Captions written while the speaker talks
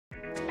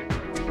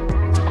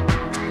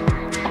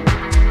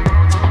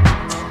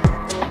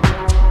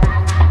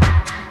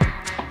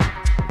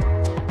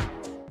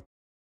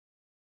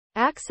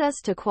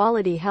Access to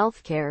quality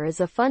healthcare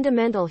is a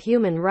fundamental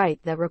human right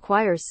that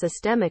requires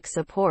systemic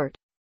support.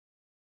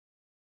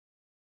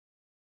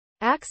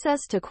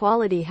 Access to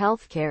quality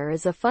healthcare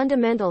is a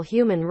fundamental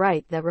human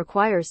right that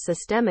requires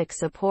systemic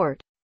support.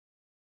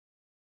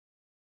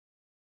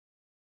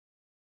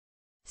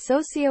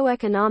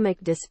 Socioeconomic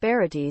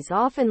disparities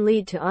often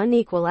lead to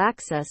unequal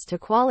access to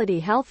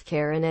quality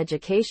healthcare and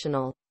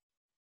educational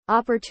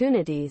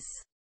opportunities.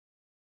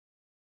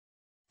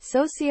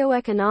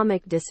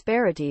 Socioeconomic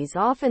disparities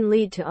often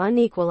lead to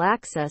unequal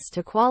access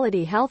to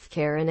quality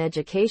healthcare and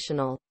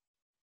educational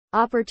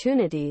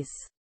opportunities.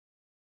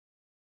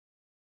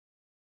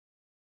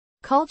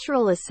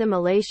 Cultural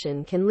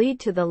assimilation can lead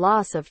to the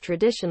loss of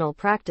traditional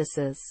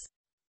practices.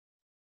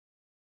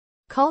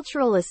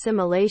 Cultural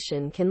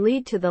assimilation can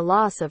lead to the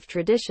loss of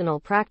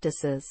traditional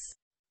practices.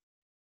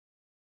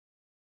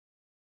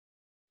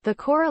 The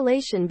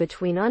correlation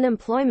between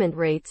unemployment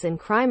rates and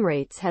crime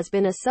rates has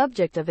been a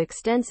subject of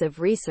extensive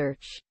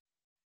research.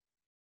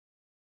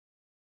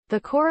 The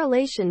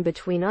correlation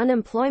between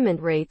unemployment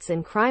rates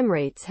and crime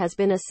rates has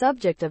been a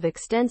subject of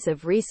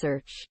extensive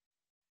research.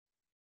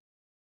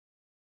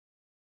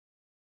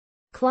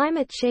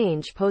 Climate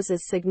change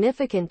poses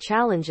significant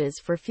challenges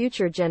for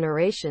future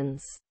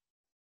generations.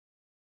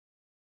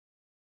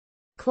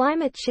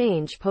 Climate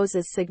change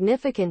poses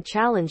significant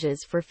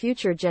challenges for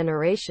future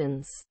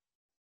generations.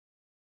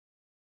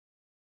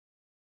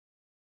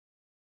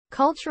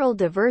 Cultural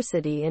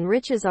diversity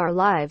enriches our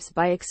lives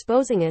by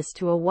exposing us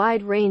to a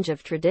wide range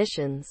of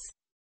traditions,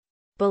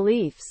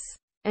 beliefs,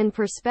 and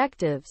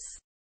perspectives.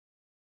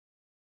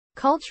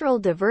 Cultural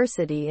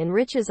diversity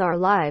enriches our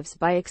lives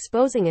by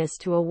exposing us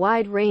to a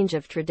wide range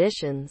of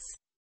traditions,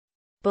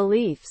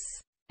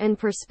 beliefs, and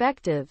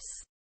perspectives.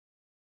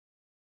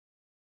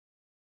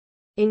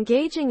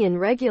 Engaging in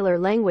regular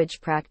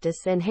language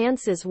practice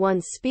enhances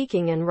one's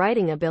speaking and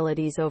writing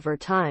abilities over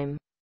time.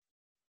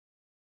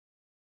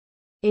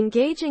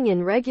 Engaging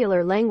in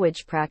regular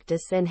language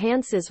practice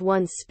enhances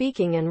one's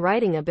speaking and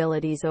writing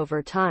abilities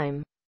over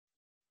time.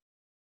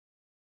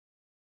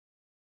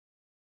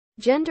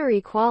 Gender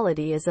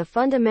equality is a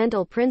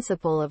fundamental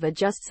principle of a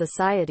just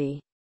society.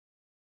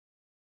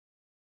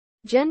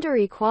 Gender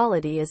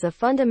equality is a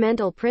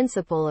fundamental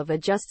principle of a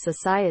just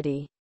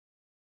society.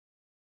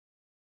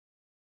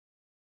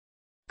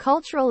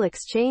 Cultural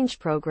exchange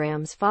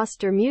programs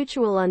foster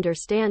mutual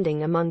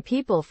understanding among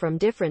people from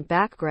different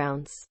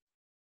backgrounds.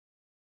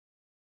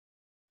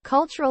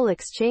 Cultural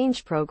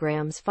exchange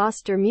programs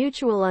foster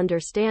mutual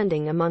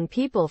understanding among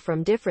people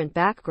from different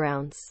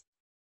backgrounds.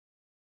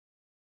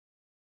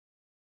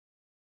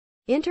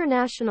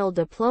 International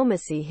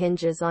diplomacy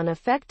hinges on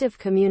effective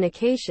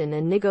communication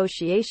and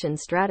negotiation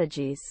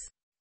strategies.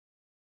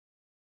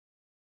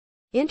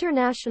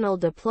 International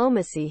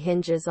diplomacy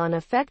hinges on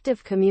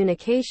effective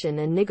communication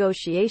and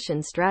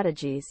negotiation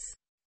strategies.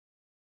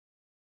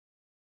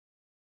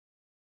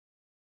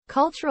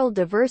 Cultural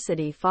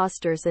diversity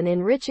fosters an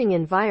enriching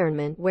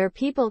environment where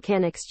people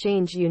can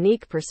exchange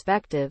unique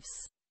perspectives.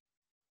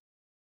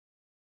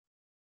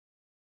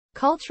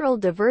 Cultural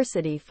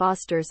diversity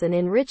fosters an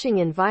enriching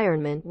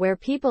environment where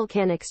people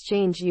can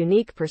exchange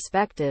unique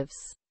perspectives.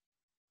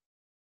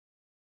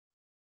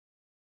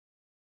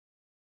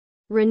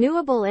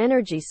 Renewable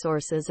energy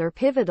sources are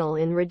pivotal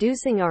in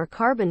reducing our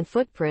carbon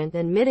footprint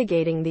and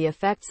mitigating the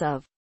effects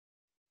of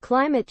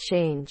climate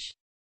change.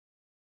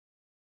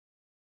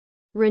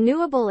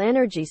 Renewable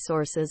energy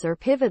sources are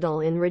pivotal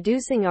in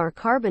reducing our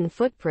carbon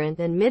footprint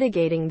and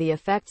mitigating the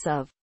effects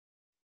of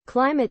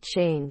climate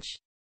change.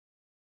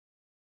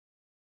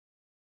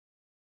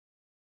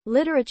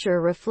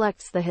 Literature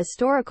reflects the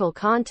historical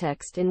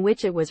context in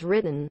which it was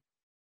written.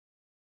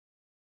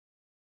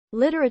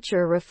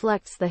 Literature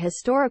reflects the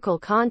historical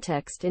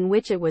context in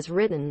which it was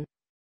written.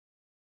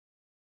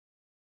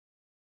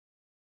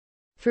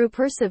 Through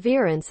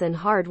perseverance and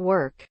hard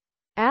work,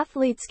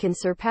 athletes can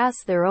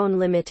surpass their own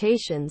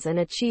limitations and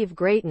achieve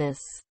greatness.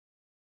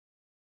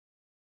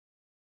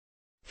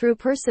 Through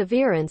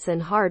perseverance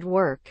and hard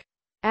work,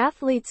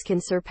 athletes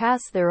can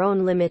surpass their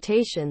own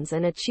limitations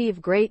and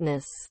achieve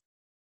greatness.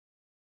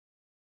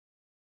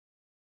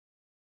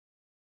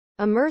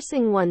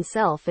 Immersing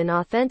oneself in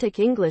authentic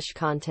English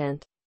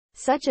content,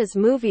 such as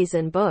movies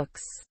and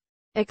books,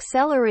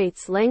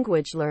 accelerates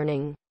language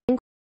learning.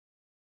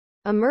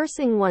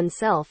 Immersing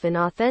oneself in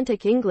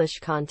authentic English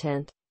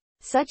content,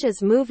 such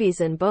as movies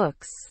and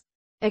books,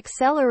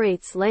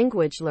 accelerates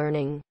language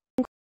learning.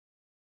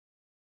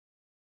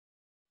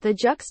 The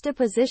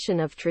juxtaposition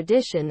of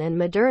tradition and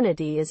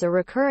modernity is a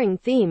recurring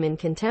theme in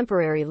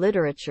contemporary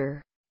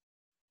literature.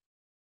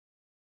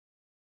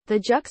 The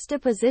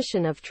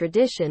juxtaposition of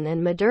tradition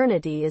and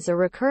modernity is a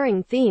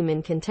recurring theme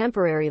in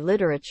contemporary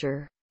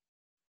literature.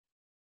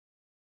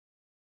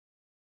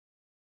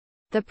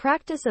 The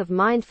practice of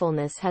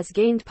mindfulness has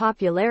gained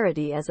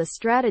popularity as a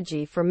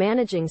strategy for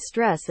managing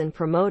stress and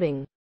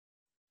promoting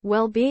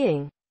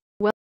well-being.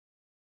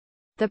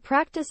 The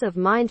practice of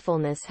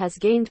mindfulness has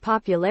gained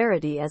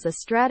popularity as a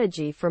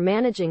strategy for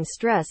managing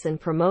stress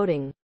and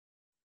promoting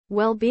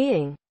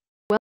well-being.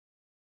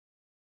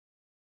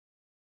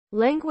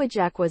 Language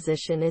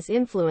acquisition is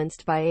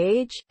influenced by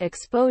age,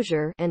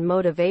 exposure, and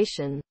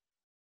motivation.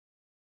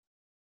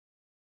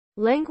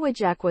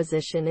 Language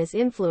acquisition is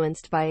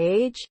influenced by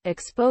age,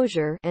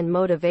 exposure, and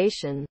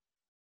motivation.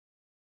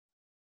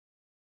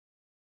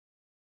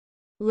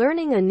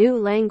 Learning a new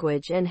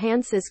language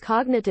enhances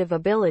cognitive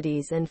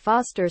abilities and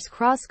fosters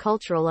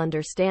cross-cultural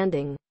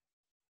understanding.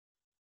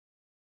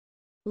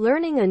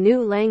 Learning a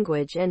new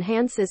language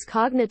enhances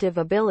cognitive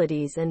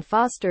abilities and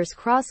fosters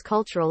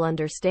cross-cultural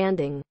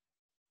understanding.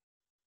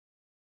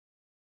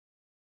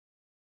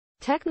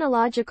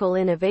 Technological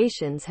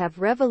innovations have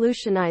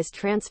revolutionized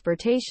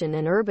transportation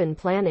and urban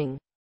planning.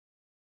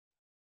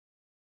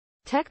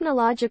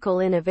 Technological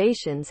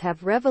innovations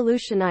have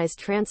revolutionized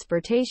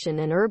transportation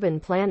and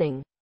urban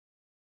planning.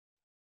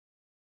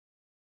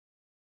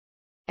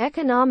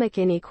 Economic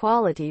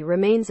inequality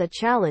remains a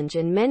challenge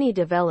in many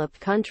developed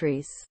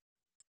countries.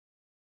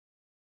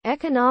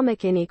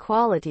 Economic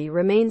inequality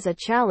remains a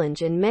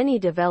challenge in many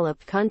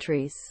developed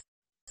countries.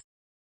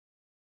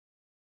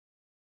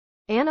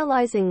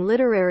 Analyzing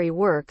literary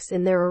works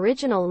in their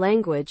original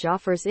language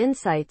offers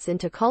insights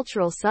into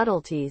cultural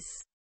subtleties.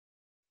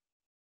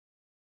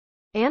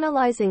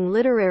 Analyzing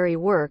literary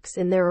works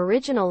in their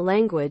original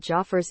language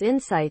offers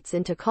insights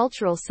into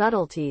cultural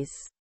subtleties.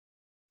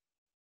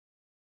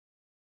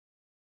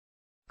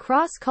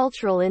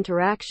 Cross-cultural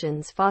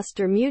interactions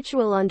foster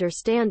mutual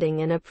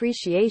understanding and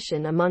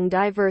appreciation among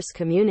diverse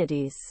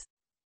communities.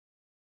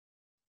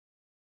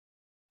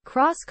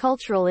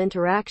 Cross-cultural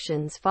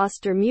interactions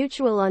foster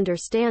mutual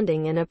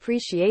understanding and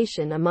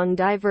appreciation among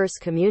diverse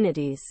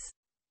communities.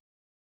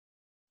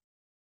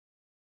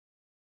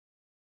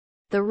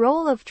 The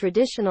role of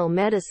traditional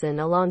medicine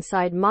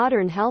alongside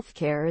modern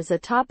healthcare is a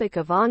topic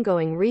of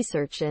ongoing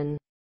research and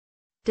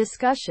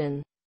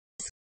discussion.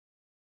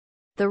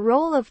 The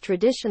role of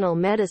traditional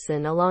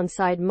medicine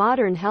alongside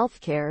modern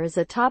healthcare is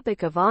a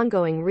topic of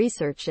ongoing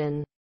research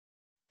and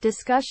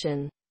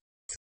discussion.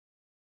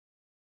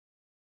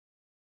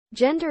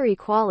 Gender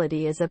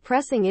equality is a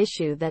pressing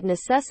issue that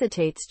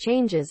necessitates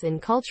changes in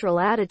cultural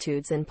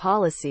attitudes and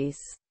policies.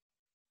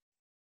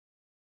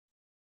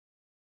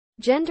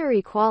 Gender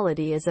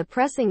equality is a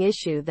pressing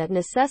issue that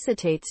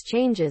necessitates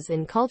changes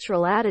in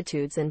cultural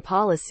attitudes and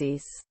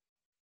policies.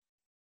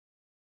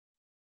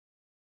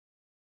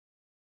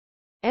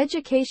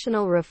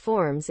 Educational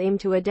reforms aim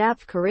to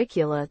adapt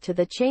curricula to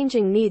the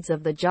changing needs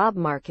of the job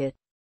market.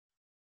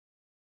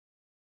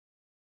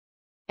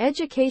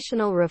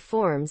 Educational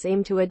reforms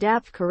aim to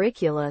adapt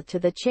curricula to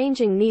the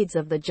changing needs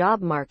of the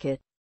job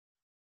market.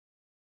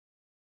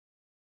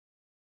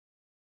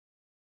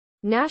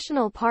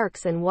 National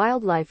parks and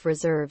wildlife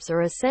reserves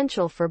are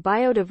essential for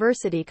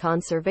biodiversity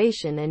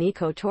conservation and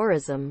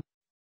ecotourism.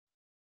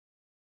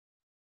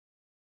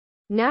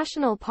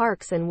 National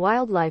parks and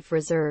wildlife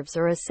reserves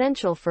are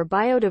essential for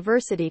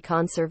biodiversity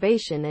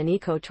conservation and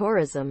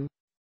ecotourism.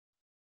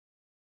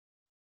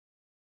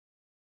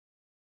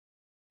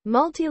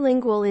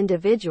 Multilingual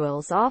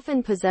individuals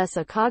often possess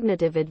a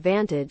cognitive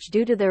advantage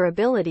due to their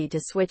ability to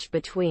switch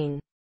between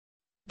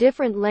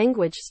different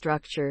language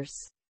structures.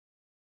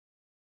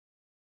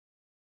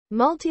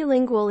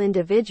 Multilingual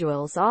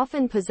individuals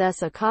often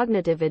possess a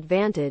cognitive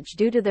advantage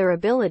due to their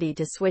ability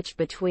to switch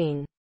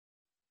between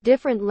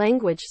different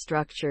language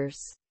structures.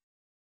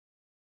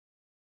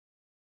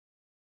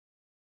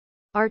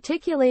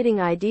 Articulating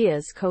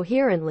ideas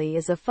coherently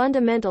is a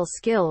fundamental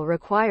skill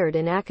required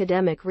in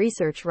academic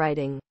research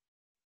writing.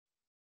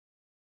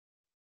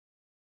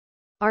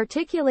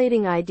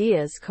 Articulating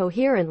ideas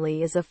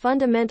coherently is a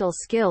fundamental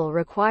skill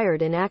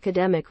required in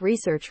academic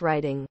research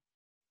writing.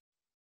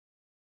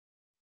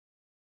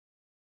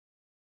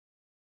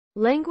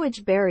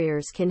 Language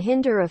barriers can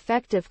hinder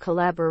effective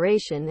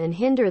collaboration and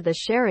hinder the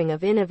sharing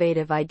of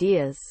innovative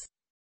ideas.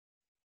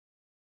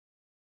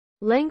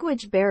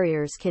 Language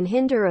barriers can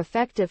hinder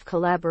effective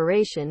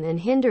collaboration and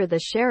hinder the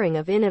sharing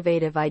of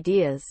innovative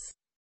ideas.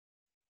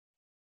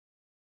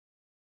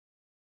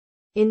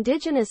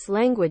 Indigenous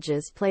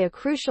languages play a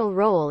crucial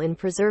role in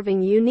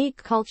preserving unique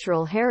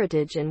cultural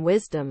heritage and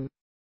wisdom.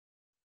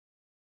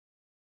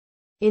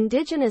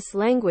 Indigenous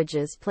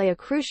languages play a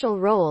crucial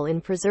role in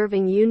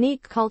preserving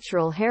unique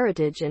cultural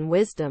heritage and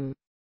wisdom.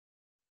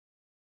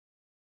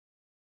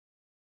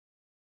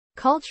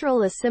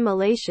 Cultural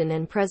assimilation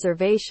and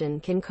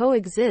preservation can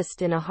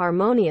coexist in a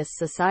harmonious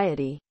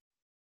society.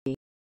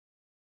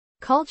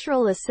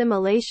 Cultural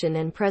assimilation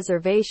and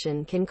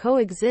preservation can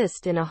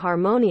coexist in a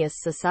harmonious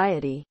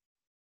society.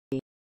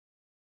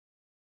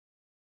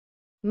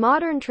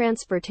 Modern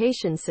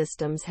transportation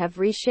systems have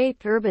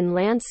reshaped urban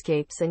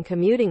landscapes and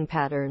commuting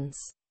patterns.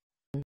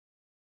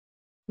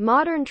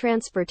 Modern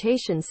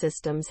transportation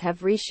systems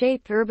have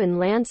reshaped urban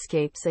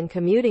landscapes and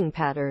commuting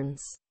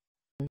patterns.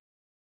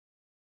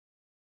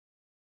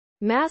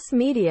 Mass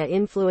media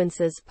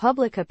influences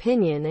public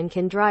opinion and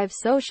can drive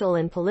social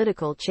and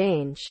political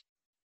change.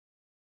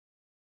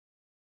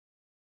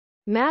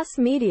 Mass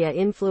media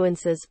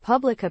influences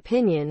public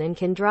opinion and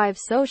can drive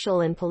social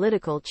and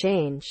political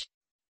change.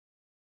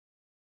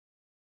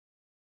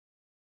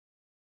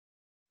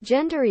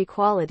 Gender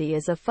equality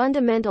is a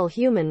fundamental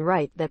human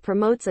right that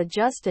promotes a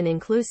just and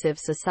inclusive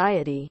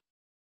society.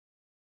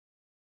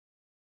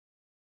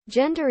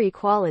 Gender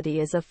equality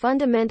is a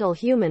fundamental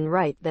human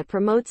right that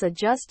promotes a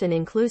just and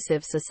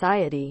inclusive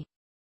society.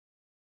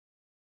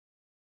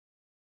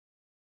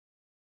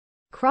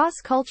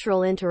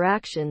 Cross-cultural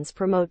interactions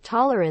promote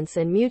tolerance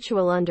and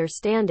mutual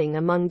understanding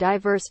among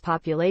diverse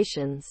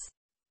populations.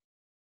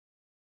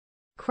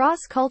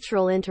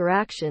 Cross-cultural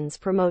interactions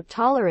promote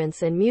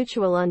tolerance and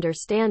mutual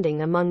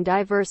understanding among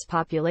diverse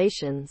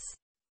populations.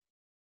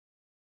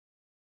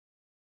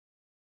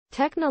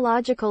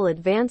 Technological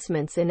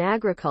advancements in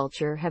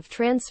agriculture have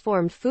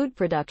transformed food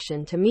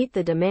production to meet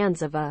the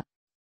demands of a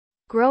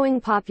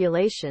growing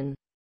population.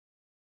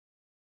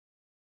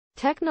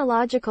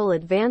 Technological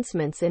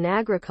advancements in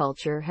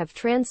agriculture have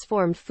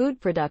transformed food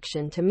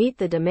production to meet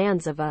the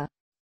demands of a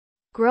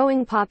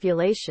growing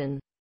population.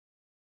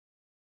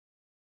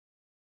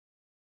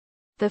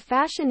 The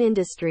fashion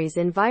industry's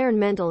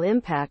environmental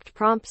impact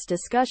prompts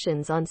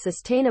discussions on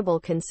sustainable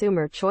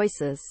consumer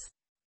choices.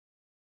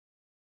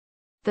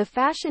 The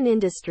fashion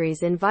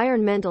industry's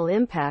environmental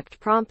impact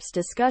prompts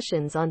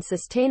discussions on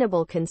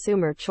sustainable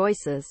consumer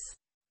choices.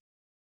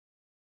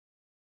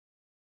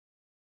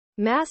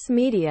 Mass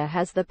media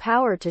has the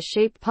power to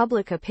shape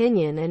public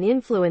opinion and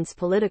influence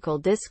political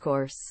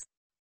discourse.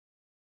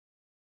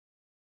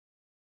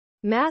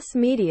 Mass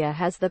media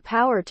has the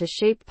power to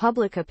shape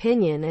public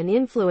opinion and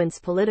influence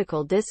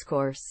political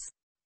discourse.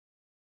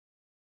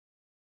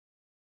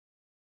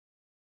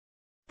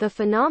 The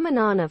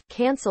phenomenon of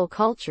cancel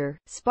culture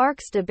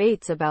sparks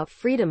debates about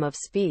freedom of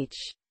speech.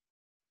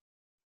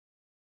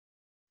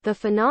 The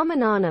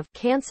phenomenon of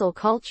cancel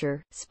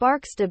culture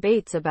sparks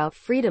debates about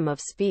freedom of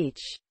speech.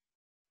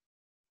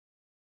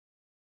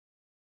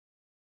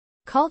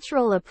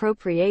 Cultural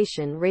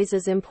appropriation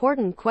raises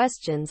important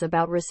questions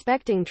about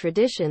respecting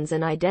traditions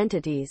and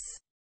identities.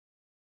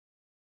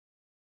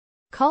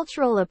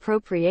 Cultural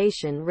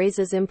appropriation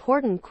raises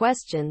important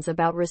questions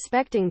about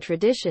respecting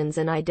traditions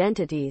and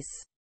identities.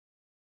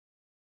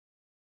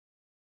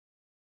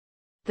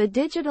 The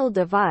digital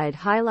divide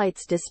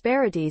highlights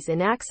disparities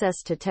in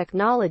access to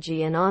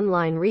technology and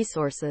online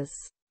resources.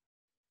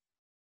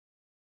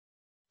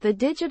 The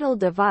digital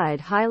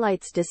divide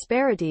highlights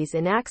disparities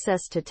in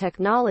access to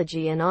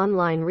technology and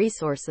online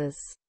resources.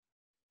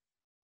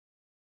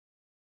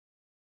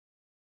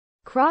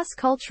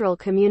 Cross-cultural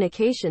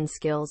communication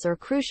skills are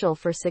crucial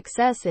for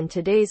success in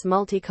today's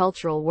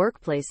multicultural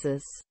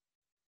workplaces.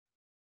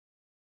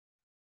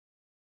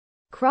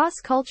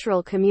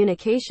 Cross-cultural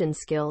communication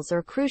skills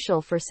are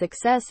crucial for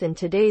success in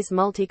today's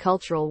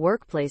multicultural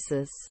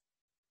workplaces.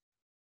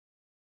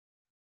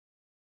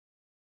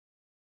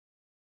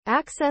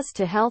 Access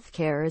to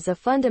healthcare is a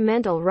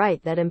fundamental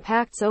right that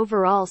impacts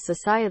overall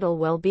societal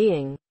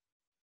well-being.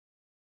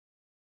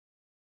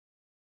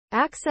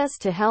 Access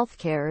to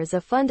healthcare is a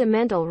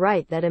fundamental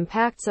right that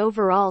impacts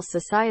overall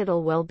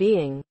societal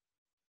well-being.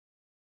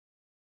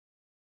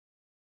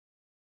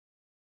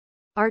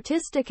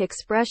 Artistic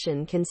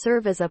expression can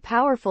serve as a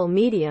powerful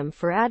medium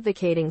for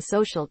advocating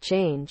social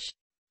change.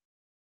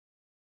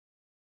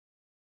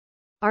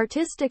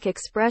 Artistic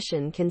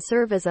expression can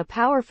serve as a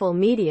powerful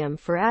medium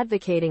for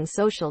advocating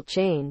social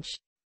change.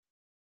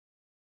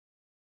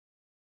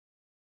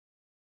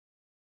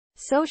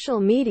 Social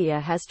media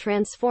has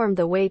transformed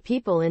the way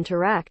people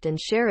interact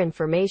and share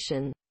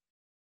information.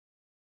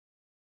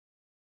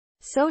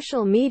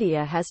 Social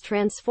media has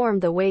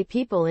transformed the way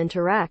people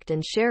interact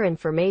and share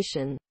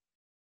information.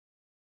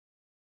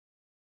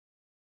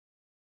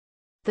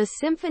 The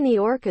symphony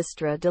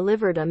orchestra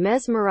delivered a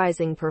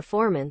mesmerizing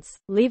performance,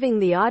 leaving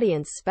the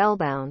audience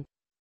spellbound.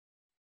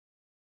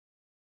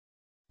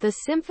 The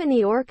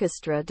symphony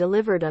orchestra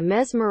delivered a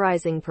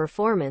mesmerizing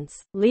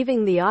performance,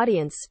 leaving the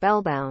audience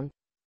spellbound.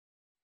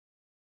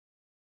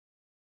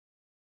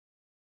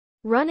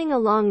 Running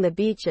along the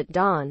beach at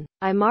dawn,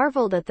 I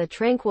marveled at the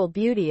tranquil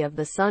beauty of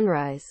the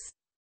sunrise.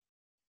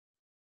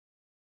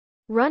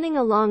 Running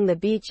along the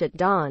beach at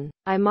dawn,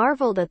 I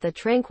marveled at the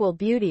tranquil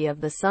beauty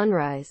of the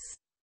sunrise.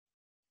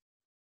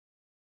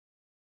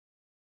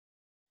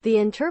 The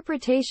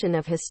interpretation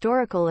of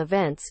historical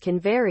events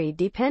can vary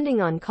depending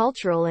on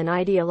cultural and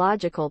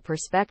ideological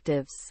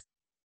perspectives.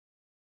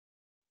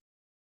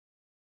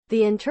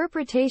 The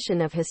interpretation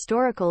of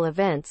historical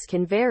events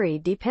can vary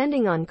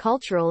depending on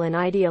cultural and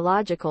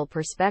ideological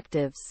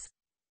perspectives.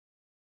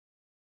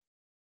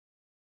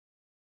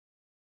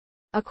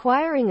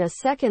 Acquiring a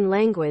second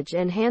language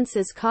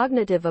enhances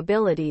cognitive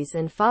abilities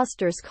and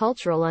fosters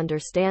cultural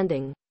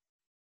understanding.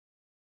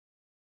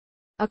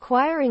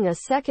 Acquiring a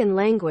second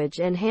language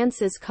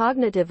enhances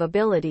cognitive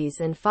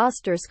abilities and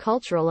fosters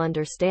cultural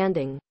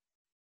understanding.